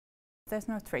there's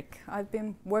no trick. I've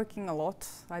been working a lot.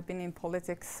 I've been in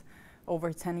politics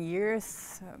over 10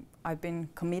 years. I've been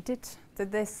committed to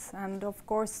this, and of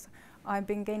course I've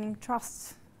been gaining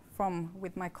trust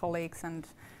with my colleagues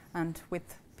and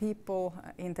with people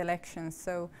in the elections.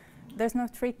 So there's no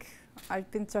trick.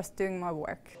 I've been just doing my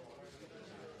work.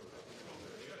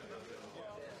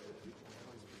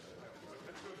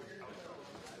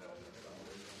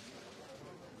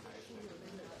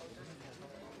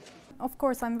 Of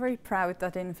course, I'm very proud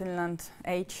that in Finland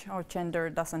age or gender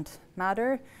doesn't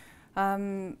matter.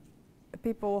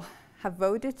 People have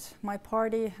voted my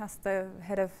party as the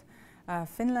head of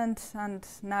Finland, and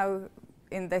now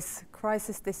in this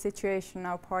crisis, this situation,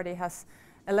 our party has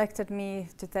elected me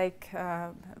to take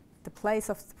the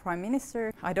place of the Prime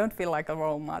Minister. I don't feel like a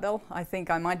role model. I think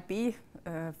I might be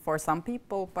for some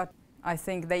people, but I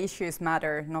think the issues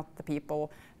matter, not the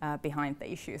people behind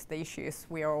the issues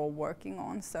we are all working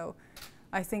on. So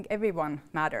I think everyone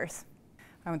matters.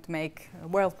 I want to make the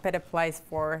world a better place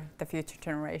for the future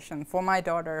generation, for my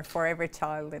daughter, for every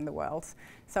child in the world.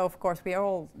 So of course we are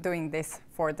all doing this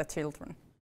for the children.